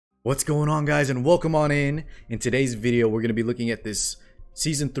What's going on, guys, and welcome on in. In today's video, we're going to be looking at this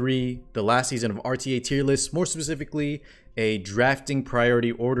Season 3, the last season of RTA tier list, more specifically, a drafting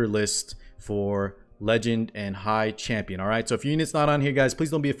priority order list for Legend and High Champion. Alright, so if your unit's not on here, guys, please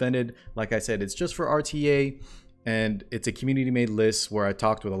don't be offended. Like I said, it's just for RTA, and it's a community-made list where I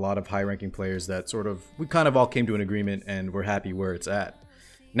talked with a lot of high-ranking players that we kind of all came to an agreement, and we're happy where it's at.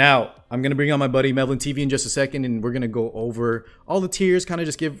 Now, I'm going to bring on my buddy Mevlin TV in just a second, and we're going to go over all the tiers, kind of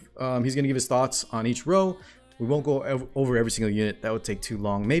just give, he's going to give his thoughts on each row. We won't go over every single unit. That would take too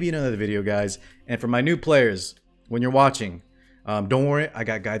long. Maybe another video, guys. And for my new players, when you're watching, don't worry, I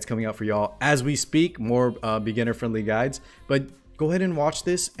got guides coming out for y'all as we speak, more beginner-friendly guides. But go ahead and watch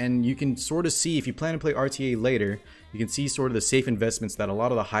this, and you can sort of see, if you plan to play RTA later, you can see sort of the safe investments that a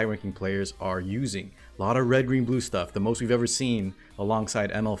lot of the high-ranking players are using. A lot of red, green, blue stuff, the most we've ever seen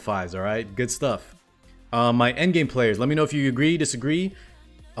alongside ML5s, alright? Good stuff. My endgame players, let me know if you agree, disagree.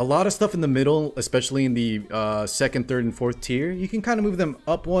 A lot of stuff in the middle, especially in the second, third, and fourth tier. You can kind of move them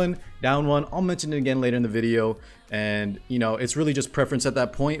up one, down one. I'll mention it again later in the video. And, you know, it's really just preference at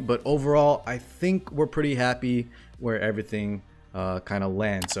that point. But overall, I think we're pretty happy where everything kind of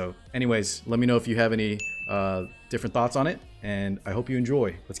lands. So anyways, let me know if you have any different thoughts on it. And I hope you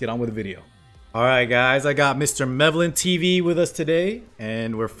enjoy. Let's get on with the video. Alright, guys, I got Mr. Mevlin TV with us today.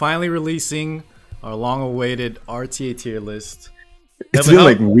 And we're finally releasing our long-awaited RTA tier list. It's been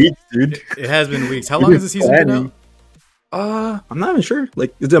like weeks, dude. It has been weeks. How long has the season been out? I'm not even sure.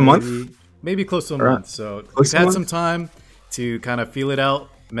 Like, is it a month? Maybe close to a month. So we've had some time to kind of feel it out.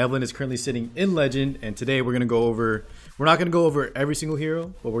 Mevlin is currently sitting in Legend, and today we're gonna go over. We're not gonna go over every single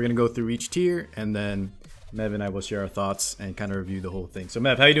hero, but we're gonna go through each tier, and then Mev and I will share our thoughts and kind of review the whole thing. So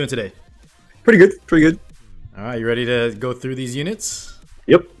Mev, how you doing today? Pretty good. Pretty good. All right, you ready to go through these units?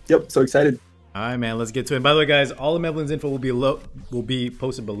 Yep. So excited. All right, man, let's get to it. And by the way, guys, all of Mevlin's info will be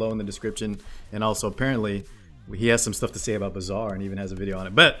posted below in the description. And also, apparently, he has some stuff to say about Bazaar and even has a video on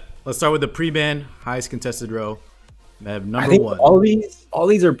it. But let's start with the pre-ban highest contested row. Mev, number one. All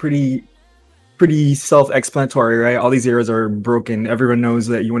these are pretty self-explanatory, right? All these heroes are broken. Everyone knows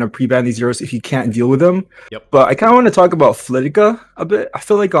that you want to pre-ban these heroes if you can't deal with them. Yep. But I kind of want to talk about Flitica a bit. I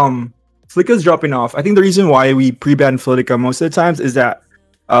feel like Flitica's dropping off. I think the reason why we pre-ban Flitica most of the times is that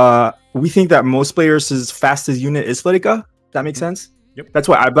we think that most players' fastest unit is Flitica. That makes sense? Yep. That's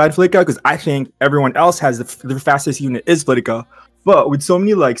why I banned Flitica, because I think everyone else has their fastest unit is Flitica. But with so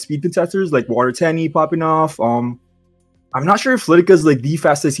many like speed contesters like Water Tenny popping off, I'm not sure if Flitica is like the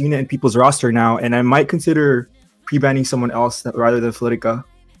fastest unit in people's roster now, and I might consider pre-banning someone else rather than Flitica.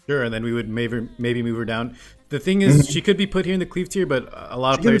 Sure, and then we would maybe move her down. The thing is, she could be put here in the cleave tier, but a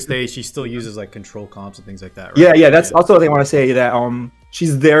lot of players say she still uses like control comps and things like that, right? Yeah, that's also what I want to say, that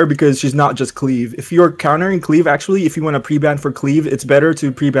she's there because she's not just cleave. If you're countering cleave, actually, if you want to pre-ban for cleave, it's better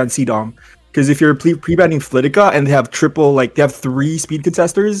to pre-ban CDOM. Because if you're pre-banning Flitica and they have they have 3 speed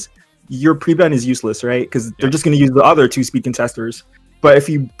contesters, your pre-ban is useless, right? Because they're just going to use the other 2 speed contesters. But if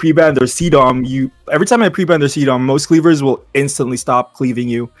you pre-ban their CDOM, every time I pre-ban their CDOM, most cleavers will instantly stop cleaving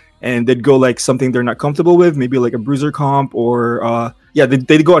you. And they'd go like something they're not comfortable with, maybe like a bruiser comp, or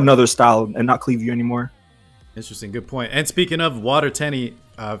they'd go another style and not cleave you anymore. Interesting, good point. And speaking of Water Tenny,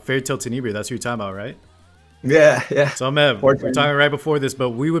 Fairytale Tenebria, that's who you're talking about, right? Yeah. So Mev, we were talking right before this,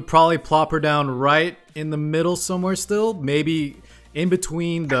 but we would probably plop her down right in the middle somewhere still, maybe in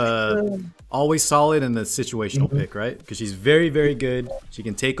between the always solid and the situational pick, right? Because she's very, very good. She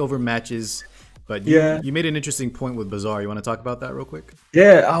can take over matches. But you made an interesting point with Bazaar. You want to talk about that real quick?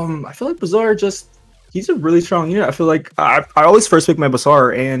 Yeah, I feel like Bazaar he's a really strong unit. I feel like I always first pick my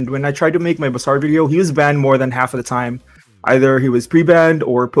Bazaar, and when I tried to make my Bazaar video, he was banned more than half of the time. Either he was pre-banned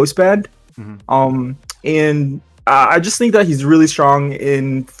or post-banned. And I just think that he's really strong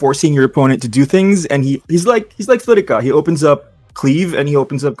in forcing your opponent to do things, and he's like Flitica. He opens up cleave and he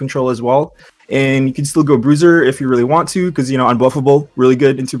opens up control as well. And you can still go bruiser if you really want to, because, you know, unbuffable, really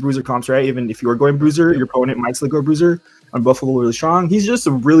good into bruiser comps, right? Even if you are going bruiser, your opponent might still go bruiser. Unbuffable, really strong. He's just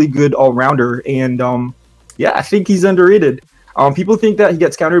a really good all-rounder, and I think he's underrated. People think that he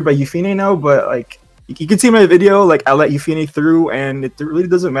gets countered by Euphine now, but like you can see my video, like I let Euphine through, and it really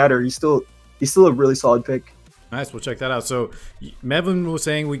doesn't matter. He's still a really solid pick. Nice, we'll check that out. So Mevlin was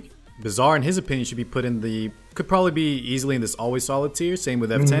saying Bazaar, in his opinion, should be put in could probably be easily in this always solid tier. Same with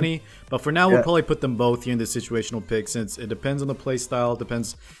F10. But for now, we'll probably put them both here in the situational pick, since it depends on the play style.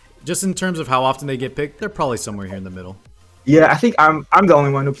 Depends just in terms of how often they get picked. They're probably somewhere here in the middle. Yeah, I think I'm the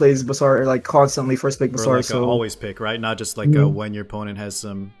only one who plays Bazaar like constantly first pick Bazaar. Like so always pick, right? Not just like when your opponent has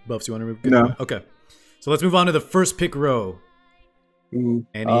some buffs you want to remove. No. Okay. So let's move on to the first pick row.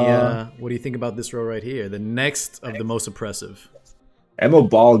 What do you think about this row right here? The next of the most oppressive. Emo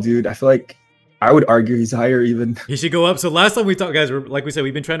Ball, dude. I feel like I would argue he's higher even. He should go up. So last time we talked, guys, like we said,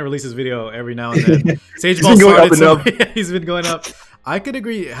 we've been trying to release this video every now and then. Sage He's Ball been going started up and somewhere. up. He's been going up. I could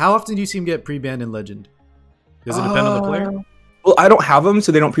agree. How often do you see him get pre-banned in Legend? Does it depend on the player? Well, I don't have them,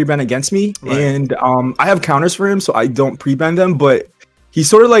 so they don't pre-ban against me, Right. and I have counters for him, so I don't pre-ban them. But he's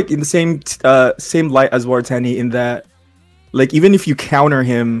sort of like in the same light as Wartani in that, like, even if you counter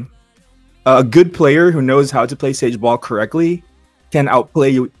him, a good player who knows how to play Sage Ball correctly can outplay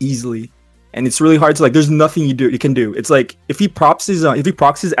you easily, and it's really hard to, like, there's nothing you can do. It's like if he procs his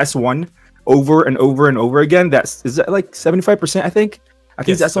S1 over and over and over again, is that like 75%? I think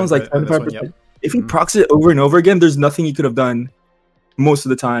his S1's like 75%. Yep. If he procs it over and over again, there's nothing he could have done most of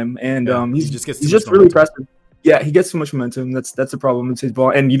the time, and he's just really impressive. Yeah, he gets too much momentum. That's the problem with Sage Ball,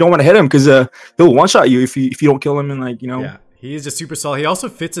 and you don't want to hit him because he'll one shot you if you don't kill him, and, like, you know. Yeah, he is just super solid. He also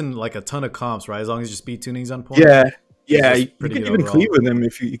fits in like a ton of comps, right? As long as your speed tuning's on point. Yeah, you pretty could good even overall. cleave with him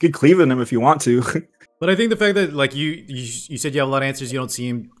you could cleave with him if you want to. But I think the fact that, like, you said you have a lot of answers, you don't see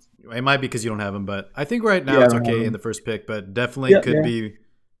him. It might be because you don't have him, but I think right now it's okay in the first pick, but definitely could be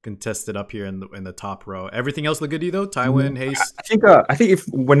contested up here in the top row. Everything else look good to you though? Tywin, Haste. I think if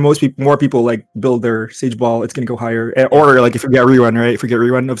when more people like build their Sage Ball, it's gonna go higher. Or like if you get rerun, right? If you get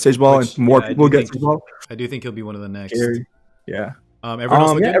rerun of Sage Ball, and more people get Sage Ball, I do think he'll be one of the next. Scary. Yeah. Everyone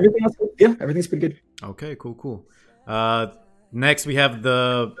else look good? Everything else, everything's pretty good. Okay, cool. Next we have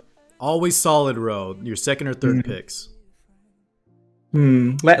the always solid row. Your second or third picks.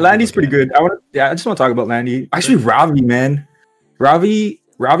 Landy's pretty good. I just want to talk about Landy. Actually, Ravi, man.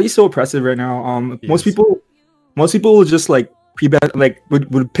 Ravi's so impressive right now. Most people will just like pre-bet, like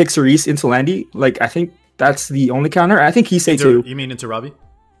would pick Cerise into Landy. Like, I think that's the only counter. I think Kisei too. You mean into Ravi?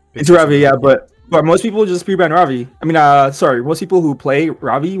 Into Ravi, yeah, but most people just pre-ban Ravi. I mean, sorry, most people who play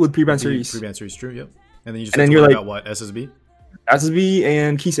Ravi would pre-ban Cerise. Pre-ban Cerise, true, yep. And then you just you're like, about what, SSB? SSB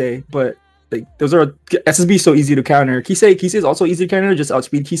and Kisei, but like those are SSB is so easy to counter. Kisei is also easy to counter, just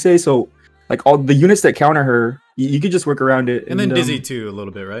outspeed Kisei. So like all the units that counter her, you could just work around it. And then Dizzy too, a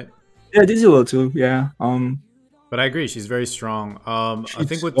little bit, right? Yeah, Dizzy a little too, yeah. But I agree, she's very strong. I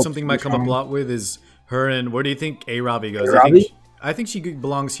think what something might come up a lot with is her, and where do you think A-Ravi goes? I think she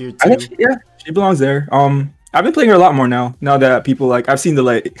belongs here too. I think she belongs there. I've been playing her a lot more now. Now that people like, I've seen the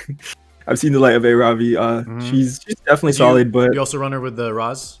light. I've seen the light of A-Ravi. She's definitely solid. But you also run her with the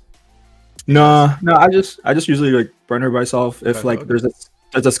Raz? No, I just usually like run her by myself if like there's a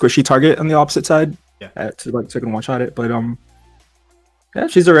squishy target on the opposite side. Yeah. So I can one shot it. But yeah,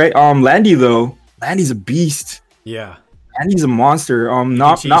 she's alright. Landy though, Landy's a beast. Yeah. Landy's a monster.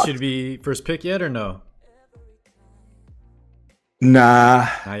 She should be first pick yet or no? Nah.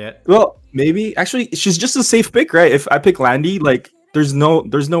 Not yet. Well, maybe. Actually, she's just a safe pick, right? If I pick Landy, like there's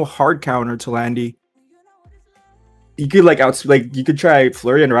no hard counter to Landy. You could you could try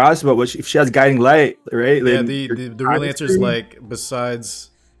Flurry and Raz, but if she has Guiding Light, right? Yeah, the real answer is like besides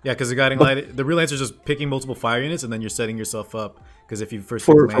because the Guiding Light, the real answer is just picking multiple fire units and then you're setting yourself up because if you first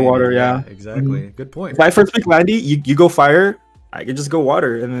for Landy, water, exactly. Good point. If I first pick Landy, you go fire. I could just go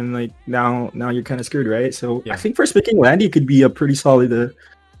water, and then like now you're kind of screwed, right? So I think first picking Landy could be a pretty solid.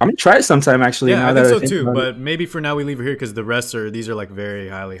 I'm gonna try it sometime actually. Yeah, I think so too. But maybe for now we leave her here because the rest these are like very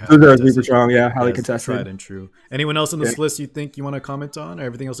highly super strong. Yeah, highly contested. Tried and true. Anyone else on this list you think you want to comment on, or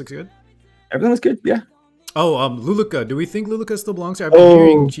everything else looks good? Everything looks good. Yeah. Oh, Luluka. Do we think Luluka still belongs here? I've been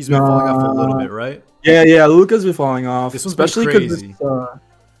hearing she's been falling off a little bit, right? Yeah. Luluka's been falling off. This one's especially crazy.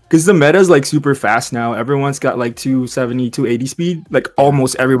 Because the meta is like super fast now. Everyone's got like 270, 280 speed. Like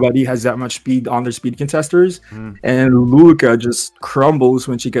almost everybody has that much speed on their speed contesters. And Luluka just crumbles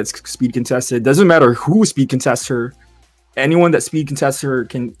when she gets speed contested. Doesn't matter who speed contests her. Anyone that speed contests her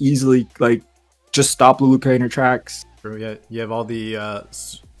can easily like just stop Luluka in her tracks. Yeah, you have all the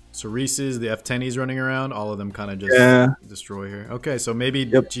Cerises, the F10s running around. All of them kind of just destroy her. Okay, so maybe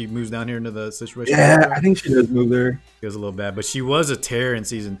she moves down here into the situation. Yeah, I think she does move there. Feels a little bad, but she was a tear in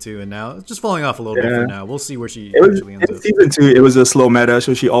season 2, and now it's just falling off a little bit for now. We'll see where she actually ends up. In season 2, it was a slow meta,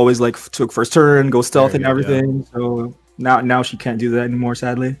 so she always like took first turn, go stealth and everything. So now she can't do that anymore,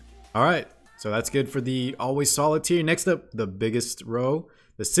 sadly. All right, so that's good for the always solid tier. Next up, the biggest row.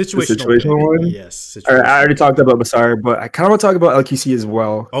 The situational one? Yes. All right, I already talked about Basar, but I kind of want to talk about LQC as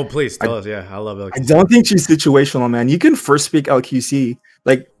well. Oh, please tell us. Yeah, I love LQC. I don't think she's situational, man. You can first pick LQC.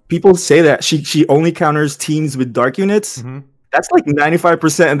 Like, people say that she only counters teams with dark units. That's like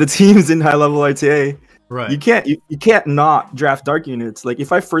 95% of the teams in high-level RTA. Right. You can't not draft dark units. Like,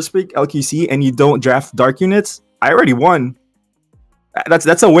 if I first pick LQC and you don't draft dark units, I already won.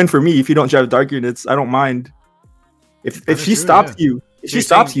 That's a win for me if you don't draft dark units. I don't mind. If she stops you, If she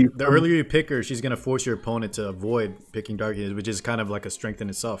stops you, the earlier you pick her, she's gonna force your opponent to avoid picking dark units, which is kind of like a strength in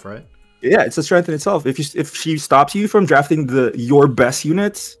itself, right? Yeah, it's a strength in itself. If she stops you from drafting your best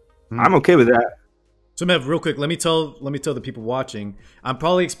units, I'm okay with that. So Mev, real quick, let me tell the people watching. I'm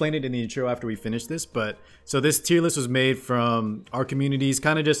probably explaining it in the intro after we finish this, but so this tier list was made from our communities.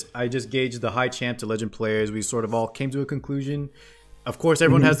 I just gauged the high champ to legend players. We sort of all came to a conclusion. Of course,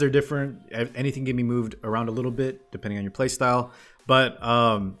 everyone has their different. Anything can be moved around a little bit depending on your play style. But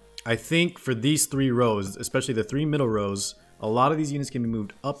I think for these 3 rows, especially the 3 middle rows, a lot of these units can be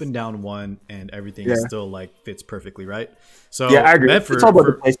moved up and down 1, and everything still like fits perfectly, right? So yeah, I agree. It's all about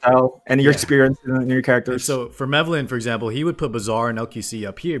the playstyle and your experience and your characters. So for Mevlin, for example, he would put Bazaar and LQC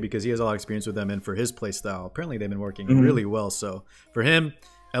up here because he has a lot of experience with them, and for his playstyle, apparently they've been working really well. So for him,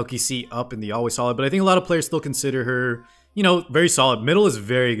 LQC up in the always solid, but I think a lot of players still consider her, you know, very solid. Middle is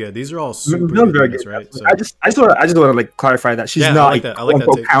very good. These are all super good units, right? So, I just want to like clarify that she's not I like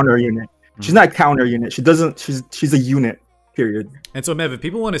that counter unit. She's not a counter unit. She's a unit. Period. And so, Mev, if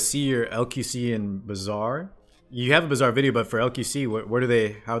people want to see your LQC and Bazaar, you have a Bazaar video, but for LQC,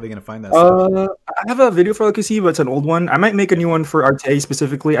 how are they going to find that stuff? I have a video for LQC, but it's an old one. I might make a new one for RTA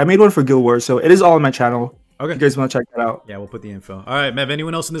specifically. I made one for Guild Wars, so it is all on my channel. Okay. If you guys want to check that out. Yeah, we'll put the info. All right, Mev,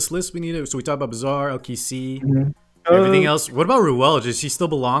 anyone else in this list we need to? So we talked about Bazaar, LQC, everything else. What about Ruel? Does she still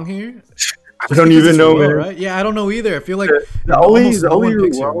belong here? I don't even know, man. Right? Yeah, I don't know either. I feel like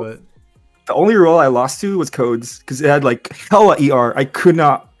the only role I lost to was Codes because it had like hella ER. I could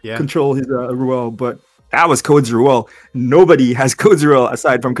not control his Ruel, but that was Codes Ruel. Nobody has Codes Ruel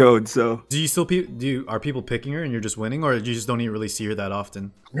aside from Codes. So do you still are people picking her and you're just winning, or you just don't even really see her that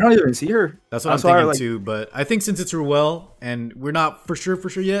often? I don't even see her. That's what I'm thinking too. But I think since it's Ruel and we're not for sure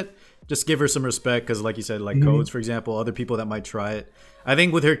yet, just give her some respect because, like you said, like Codes, for example, other people that might try it. I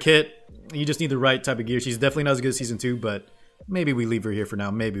think with her kit, you just need the right type of gear. She's definitely not as good as Season 2, but maybe we leave her here for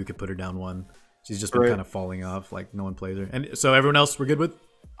now. Maybe we could put her down 1. She's just been kind of falling off. Like, no one plays her. And so everyone else we're good with?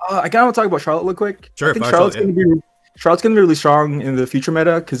 I kind of want to talk about Charlotte real quick. Sure. I think Charlotte's going to be really strong in the future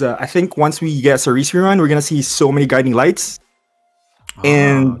meta because I think once we get Cerise rerun, we're going to see so many guiding lights.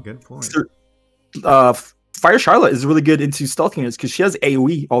 And good point. Fire Charlotte is really good into stealth units because she has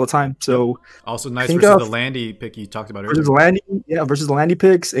AoE all the time. So also nice versus the Landy pick you talked about earlier. Versus the Landy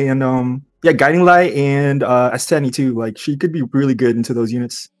picks and Guiding Light and S10 too. Like she could be really good into those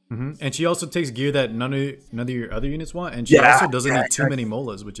units. And she also takes gear that none of your other units want, and she also doesn't need too many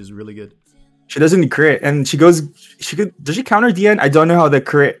molas, which is really good. She doesn't need crit, and does she counter DN? I don't know how the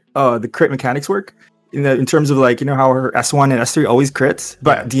crit mechanics work. In terms of like how her S1 and S3 always crits,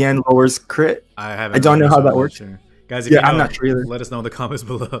 but DN lowers crit. I don't know how that works. Sure. Guys, if you know, I'm not sure either. Let us know in the comments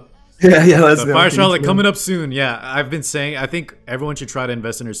below. Let's know. Fire Charlotte coming up soon. Yeah, I've been saying I think everyone should try to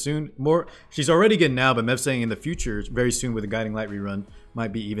invest in her soon. She's already good now, but Mev's saying in the future, very soon with the Guiding Light rerun,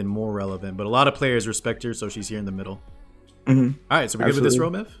 might be even more relevant. But a lot of players respect her, so she's here in the middle. All right, so we're good with this row,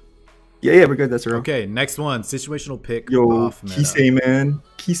 Mev? Yeah, we're good. That's right. Okay, next one, situational pick. Kisei, man.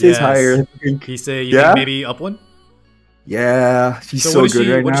 Kisei's higher. Kisei, you think maybe up 1? Yeah, she's so good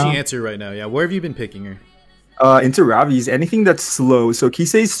right now. What does she answer right now? Yeah, where have you been picking her? Into Ravi's, anything that's slow. So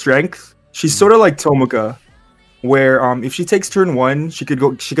Kisei's strength, she's sort of like Tomoka, where if she takes turn 1, she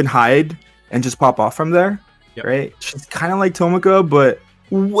can hide and just pop off from there. Right? She's kind of like Tomoka, but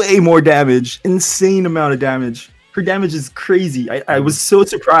way more damage. Insane amount of damage. Her damage is crazy. I was so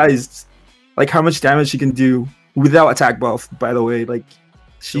surprised, like how much damage she can do without attack buff. By the way, like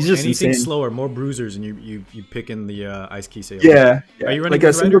she's just anything insane. Slower, more bruisers, and you pick in the Ice Kisei. Yeah. Are you running like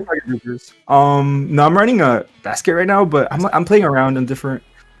a single target bruisers? No, I'm running a basket right now, but I'm playing around on different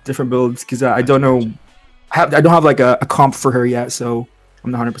builds because I don't know. I don't have like a comp for her yet, so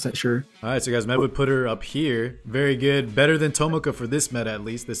I'm not 100% sure. All right, so guys, Mev would put her up here. Very good, better than Tomoka for this meta at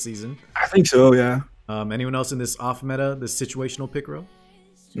least this season. I think so. Yeah. Anyone else in this off meta, this situational pick row?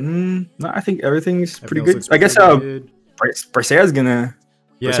 No, I think everything's pretty good. I guess Bracera's gonna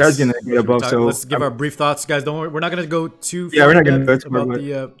get above. So let's give our brief thoughts, guys. Don't worry, we're not gonna go too far we're not gonna go about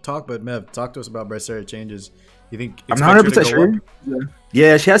the talk. But Mev, talk to us about Bracera changes. You think I'm not 100% sure.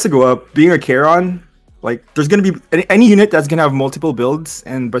 Yeah, she has to go up. Being a Charon, like there's gonna be any unit that's gonna have multiple builds,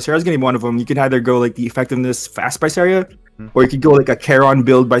 and Bracera's gonna be one of them. You can either go like the effectiveness fast Bracera, or you could go like a Charon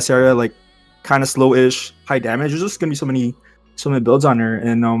build Bracera, like kind of slow-ish, high damage. There's just gonna be so many builds on her,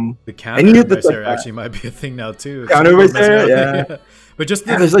 and the counter Bracera actually might be a thing now too. Counter Bracera, yeah. But just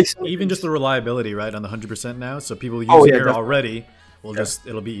even just the reliability, right, on the 100% now. So people using her already will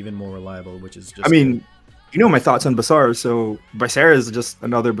it'll be even more reliable, which is just. I mean, you know my thoughts on Bazaar, so Bracera is just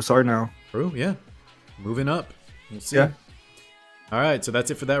another Bazaar now. True, yeah. Moving up. We'll see. Yeah. All right, so that's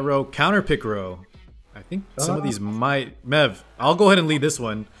it for that row. Counter pick row. I think some of these might... Mev, I'll go ahead and lead this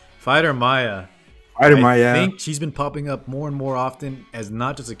one. Fighter Maya. I think she's been popping up more and more often as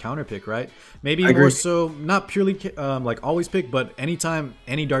not just a counter pick, right? Maybe more so, not purely like always pick, but anytime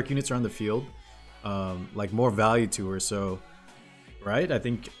any dark units are on the field, like more value to her. So, right? I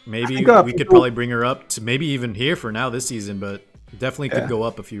think maybe we could probably bring her up to maybe even here for now this season, but definitely could go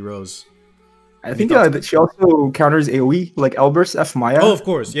up a few rows. I think that she also counters AoE, like Elber's F Maya. Oh, of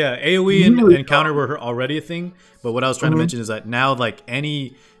course, yeah. AoE and counter were already a thing, but what I was trying to mention is that now, like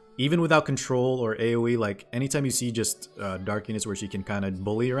even without control or AoE, like anytime you see just dark units where she can kind of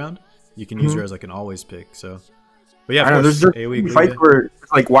bully around, you can use her as like an always pick. So, but yeah, of course, there's AoE fight where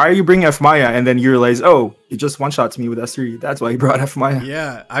it's like, why are you bringing F Maya? And then you realize, oh, you just one shots me with S3. That's why you brought F Maya.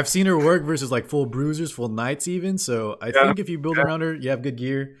 Yeah, I've seen her work versus like full bruisers, full knights even. So I think if you build around her, you have good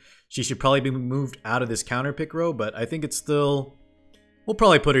gear. She should probably be moved out of this counter pick row, but I think it's still... We'll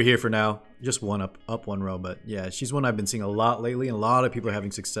probably put her here for now. Just one up one row, but yeah, she's one I've been seeing a lot lately, and a lot of people are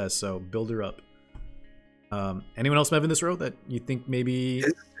having success, so build her up. Anyone else have in this row that you think maybe...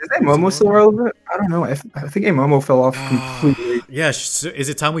 Is Momo still relevant? I don't know. I think Momo fell off completely. Yeah, so is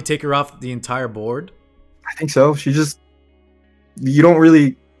it time we take her off the entire board? I think so. She just... You don't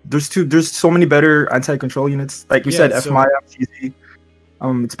really... There's so many better anti-control units. Like you said, F Maya, CZ.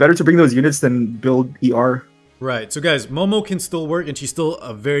 It's better to bring those units than build ER. Right. So guys, Momo can still work, and she's still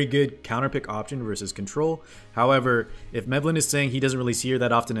a very good counterpick option versus control. However, if Mevlin is saying he doesn't really see her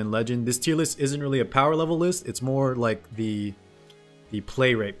that often in Legend, this tier list isn't really a power level list. It's more like the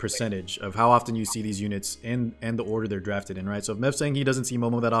play rate percentage of how often you see these units and the order they're drafted in, right? So if Mev's saying he doesn't see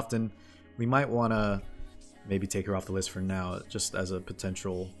Momo that often, we might want to maybe take her off the list for now, just as a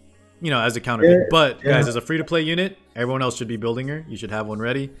potential... You know, as a counter pick. But guys, as a free-to-play unit, everyone else should be building her. You should have one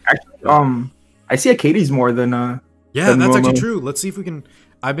ready. Actually, I see Acades more than yeah, than that's Momo. actually true. Let's see if we can...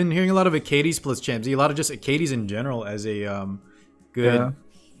 I've been hearing a lot of Acades plus Champs. A lot of just Acades in general as a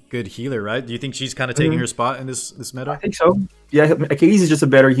good healer, right? Do you think she's kind of taking her spot in this meta? I think so. Yeah, Acades is just a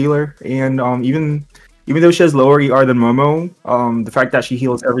better healer, and even though she has lower ER than Momo, the fact that she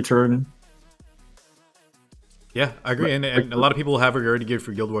heals every turn. Yeah, I agree, and a lot of people have her already geared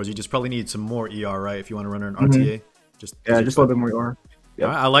for Guild Wars. You just probably need some more ER, right? If you want to run her in RTA, just a little bit more ER. Yep.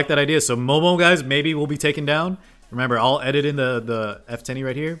 Right, I like that idea. So Momo, guys, maybe will be taken down. Remember, I'll edit in the F10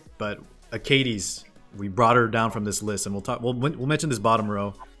 right here, but Acades, we brought her down from this list, and we'll talk. We'll mention this bottom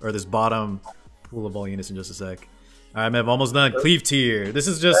row or this bottom pool of all units in just a sec. All right, Mev, almost done. Cleave tier. This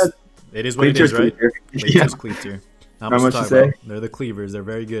is just it is what it is, right? Cleave tier. Not much to talk about. They're the cleavers. They're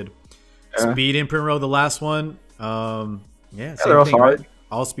very good. Speed imprint row, the last one. Yeah, same thing, right?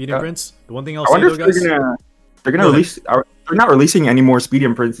 All speed imprints. The one thing I'll say though, guys, they're gonna release. They're not releasing any more speed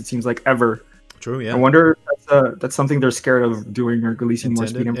imprints. It seems like ever. True. Yeah. I wonder if that's something they're scared of doing or releasing more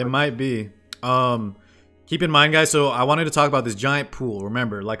speed imprints. It might be. Keep in mind, guys. So I wanted to talk about this giant pool.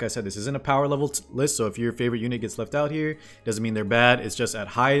 Remember, like I said, this isn't a power level list. So if your favorite unit gets left out here, doesn't mean they're bad. It's just at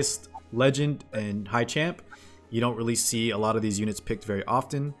highest legend and high champ, you don't really see a lot of these units picked very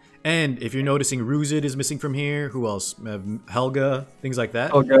often. And if you're noticing, Ruzid is missing from here. Who else? Helga, things like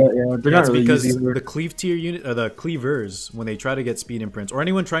that. Okay, yeah, they're not really because the cleave tier unit, or the cleavers, when they try to get speed imprints, or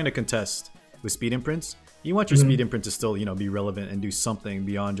anyone trying to contest with speed imprints, you want your speed imprint to still, be relevant and do something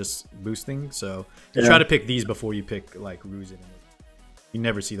beyond just boosting. So you try to pick these before you pick like Ruzid. You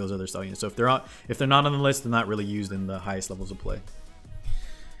never see those other style units. So if they're not on the list, they're not really used in the highest levels of play.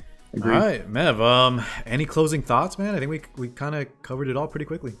 Agreed. All right, Mev. Any closing thoughts, man? I think we kind of covered it all pretty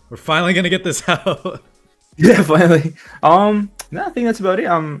quickly. We're finally gonna get this out. Yeah, finally. No, I think that's about it.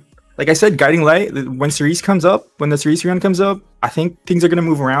 Like I said, Guiding Light. When Cerise comes up, when the Cerise run comes up, I think things are gonna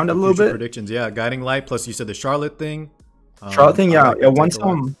move around a little bit. Predictions, yeah. Guiding Light. Plus, you said the Charlotte thing. Charlotte thing, yeah.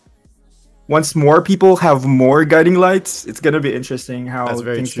 Once more people have more Guiding Lights, it's gonna be interesting how. That's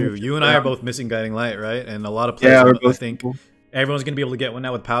very true. You and I are both missing Guiding Light, right? And a lot of players, I think. Everyone's going to be able to get one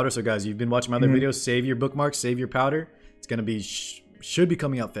now with powder. So guys, you've been watching my other videos. Save your bookmarks, save your powder. It's going to be should be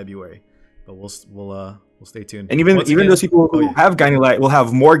coming out February. But we'll stay tuned. And even those people who have Guiding Light will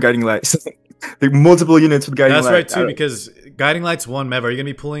have more Guiding Lights. Like multiple units with Guiding Light. That's right too, because Guiding Light's one, Mev. Are you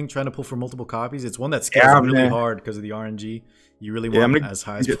going to be trying to pull for multiple copies? It's one that scales really hard because of the RNG. You really want it as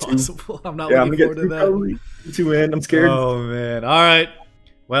high as possible. I'm not looking forward to that. I'm scared. Oh man. All right.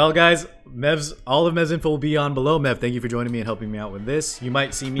 Well, guys, all of Mev's info will be on below. Mev, thank you for joining me and helping me out with this. You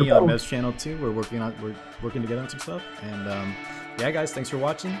might see me on Mev's channel too. We're working together on some stuff. And yeah, guys, thanks for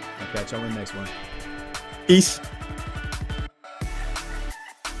watching. I'll catch y'all in the next one. Peace.